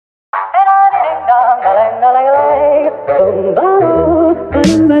If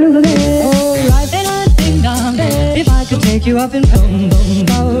I could take you up in boom boom boom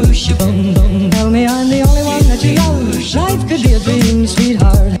boom boom, tell me I'm the only one that you know. Life could be a dream,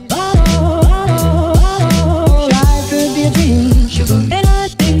 sweetheart. Life could be a dream. And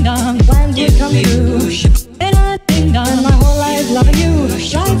I ding dong, plans would come true. And I ding dong, my whole life loving you.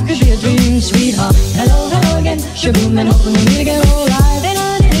 Life could be a dream, sweetheart. Hello, hello again, shaboom, and hoping we meet again. Oh, life. And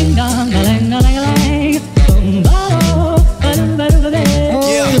I ding dong, a-lang, a-lang, a-lang. Boom, ba-do, ba-do, ba-do, ba-do.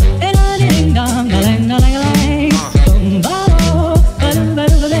 And I ding dong, a-lang, a-lang, a-lang. Boom, ba-do, ba-do,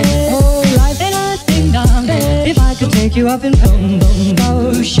 ba-do, ba-do. Oh, life. And I ding dong, if I could take you up in boom, boom,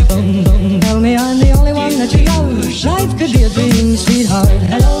 boom, boom, tell me I'm the only one that you know. Life could be a dream, sweetheart.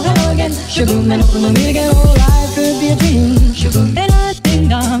 Hello, hello again, shaboom, and hoping we'll meet again. Oh, life could be a dream, and I ding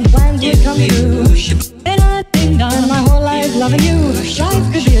dong, plans would come true. And I ding dong, my whole life loving you.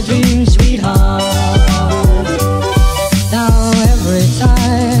 Life could be a dream, sweetheart. Now every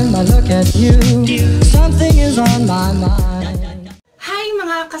time I look at you, something is on my mind. Hi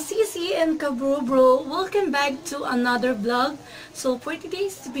mga kaSISSY and kaBROBRO! Welcome back to another vlog. So for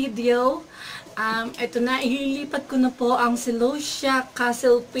today's video, ito na, ililipat ko na po ang Celosia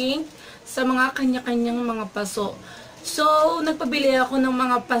Castle Pink sa mga kanya-kanyang mga paso. So, nagpabili ako ng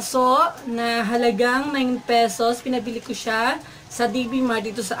mga paso na halagang 9 pesos. Pinabili ko siya sa DB Mart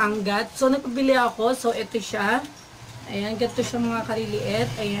dito sa Angat. So, nagpabili ako. So, ito siya. Ayan, ganito siya mga kaliliit.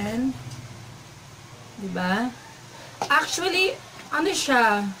 Ayan. Diba? Actually, ano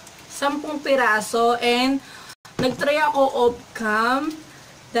siya? 10 piraso. And, nagtry ako off-cam.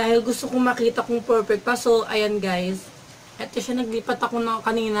 Dahil gusto kong makita kung perfect pa. So, ayan guys. Ito siya, naglipat ako na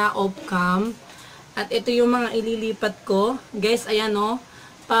kanina off-cam. At ito yung mga ililipat ko. Guys, ayan o.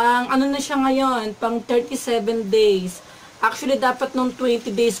 Pang, ano na siya ngayon? Pang 37 days. Actually, dapat nung 20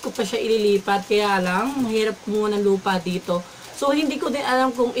 days ko pa siya ililipat. Kaya lang, mahirap kumuha ng lupa dito. So, hindi ko din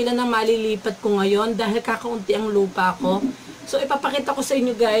alam kung ilan ang malilipat ko ngayon. Dahil kakaunti ang lupa ko. So, ipapakita ko sa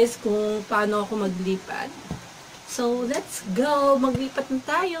inyo guys kung paano ako maglipat. So, let's go! Maglipat na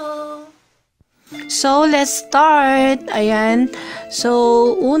tayo! So, let's start! Ayan.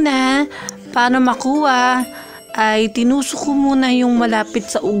 So, una, paano makuha, ay tinusok ko muna yung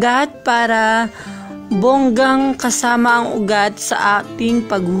malapit sa ugat para bonggang kasama ang ugat sa ating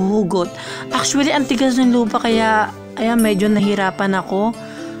paghuhugot. Actually, ang tigas ng lupa kaya, ayan, medyo nahirapan ako.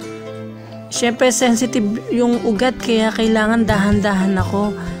 Siyempre, sensitive yung ugat kaya kailangan dahan-dahan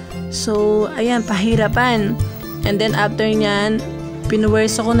ako. So, ayan, pahirapan. And then after nyan,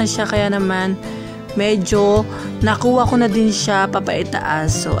 pinuwersa ko na siya kaya naman medyo nakuha ko na din siya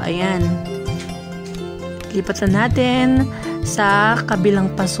papaitaas. So ayan. Lipat na natin sa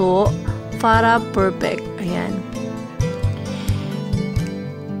kabilang paso para perfect. Ayan.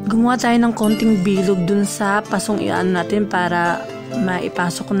 Gumawa tayo ng konting bilog dun sa pasong iaan natin para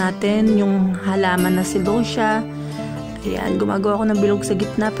maipasok natin yung halaman na Celosia. Ayan, gumagawa ko ng bilog sa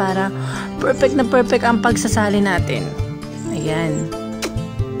gitna para perfect na perfect ang pagsasali natin. Ayan.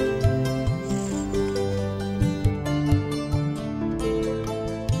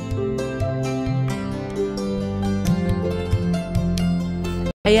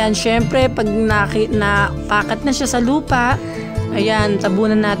 Ayan, syempre, pag napakat na siya sa lupa, ayan,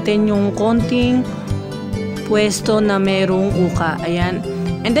 tabunan natin yung konting pwesto na merong uka. Ayan.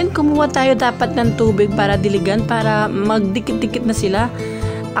 And then, kumuha tayo dapat ng tubig para diligan, para magdikit-dikit na sila.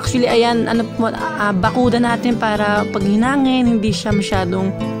 Actually, ayan, bakuda natin para pag hinangin, hindi siya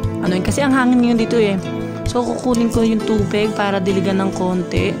masyadong, kasi ang hangin ngayon dito eh. So, kukunin ko yung tubig para diligan ng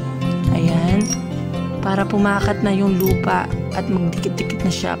konti. Ayan. Para pumakat na yung lupa at magdikit-dikit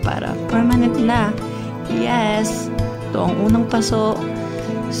na siya para permanent na. Yes. Ito ang unang paso.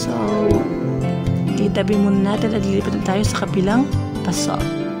 So, itabi muna natin at lilipat na tayo sa kabilang paso.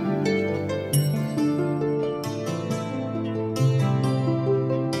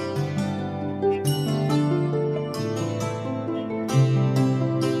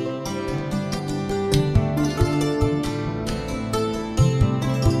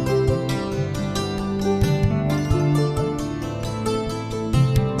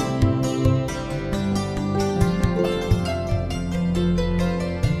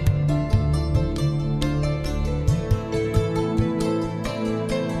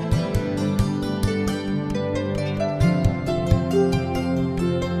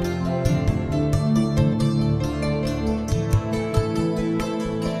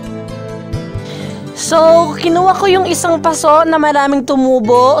 So, kinuha ko yung isang paso na maraming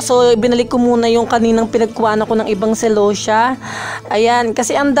tumubo. So, binalik ko muna yung kaninang pinagkuhaan ko ng ibang celosia. Ayan,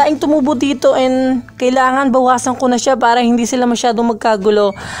 kasi ang daing tumubo dito and kailangan bawasan ko na siya para hindi sila masyadong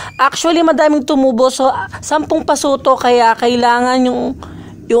magkagulo. Actually, madaming tumubo. So, 10 paso to kaya kailangan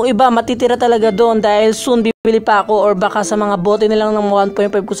yung iba matitira talaga doon dahil soon bibili pa ako or baka sa mga bote nilang ng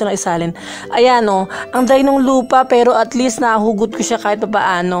 1.5 ko silang isalin. Ayan o, ang dry ng lupa pero at least nahugot ko siya kahit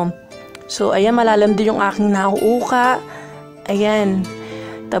paano. So, ayan, malalim din yung aking nauuka. Ayan.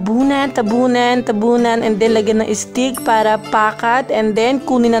 Tabunan, tabunan, tabunan. And then, lagyan ng stick para pakat. And then,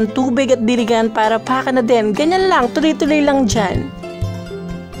 kunin ng tubig at diligan para pakat na din. Ganyan lang. Tuloy-tuloy lang dyan.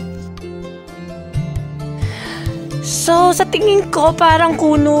 So, sa tingin ko, parang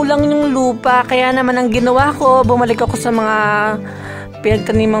kuno lang yung lupa. Kaya naman ang ginawa ko, bumalik ako sa mga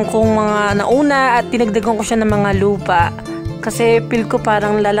pinagtaniman kong mga nauna at tinagdagan ko siya ng mga lupa. Kasi feel ko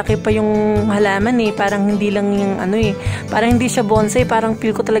parang lalaki pa yung halaman eh. Parang hindi lang yung ano eh. Parang hindi siya bonsai. Parang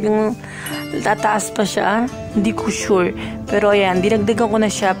feel ko talagang tataas pa siya. Hindi ko sure. Pero ayan, dinagdagan ko na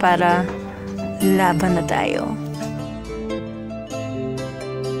siya para laban na tayo.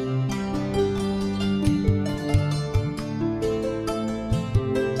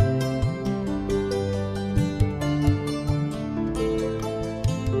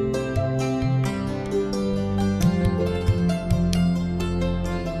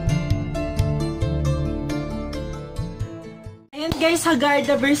 Guys,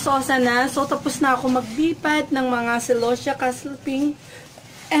 hagarda versosa na. So, tapos na ako maglipat ng mga celosia kaSISSY.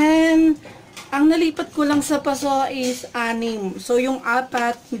 And, ang nalipat ko lang sa paso is 6. So, yung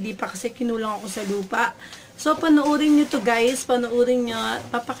 4, hindi pa kasi kinulang ako sa lupa. So, panoorin nyo to guys. Panoorin nyo.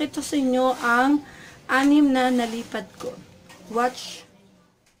 Papakita sa inyo ang 6 na nalipat ko. Watch.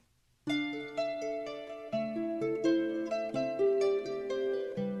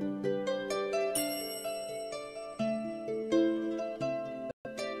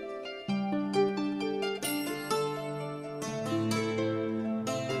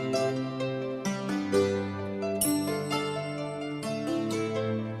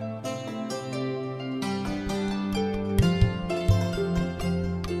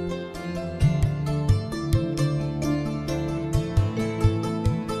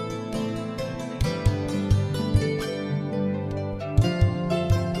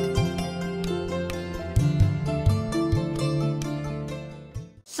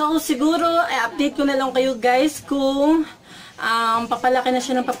 So, siguro, update ko na lang kayo guys kung papalaki na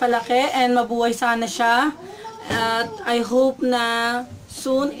siya ng papalaki and mabuhay sana siya. At I hope na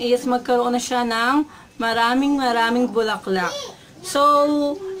soon is magkaroon na siya ng maraming bulaklak.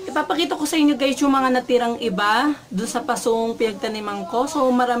 So, ipapakita ko sa inyo guys yung mga natirang iba dun sa pasong pinagtaniman ko. So,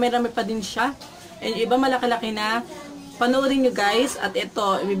 marami-rami pa din siya. And iba malaki-laki na. Panoorin nyo guys. At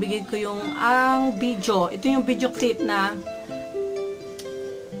ito, ibibigay ko yung video. Ito yung video clip na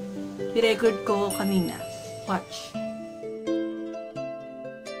i-record ko kanina. Watch.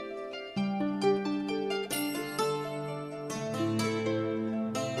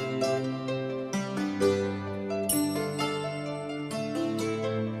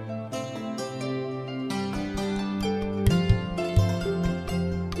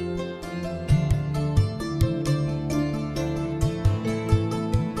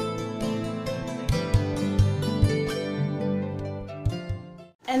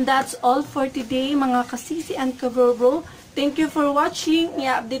 And that's all for today, mga kaSISSY and kaBROBRO. Thank you for watching.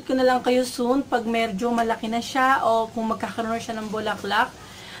 I-update ko na lang kayo soon pag medyo malaki na siya o kung magkakaroon siya ng bulaklak.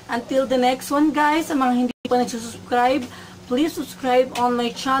 Until the next one guys, sa mga hindi pa nagsusubscribe, please subscribe on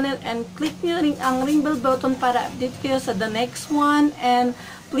my channel and click nyo rin ang ring bell button para update kayo sa the next one. And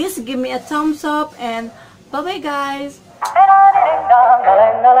please give me a thumbs up and bye-bye guys!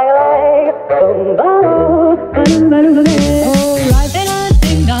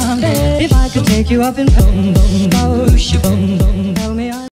 If I could take you up and boom, boom, boom, boom, boom.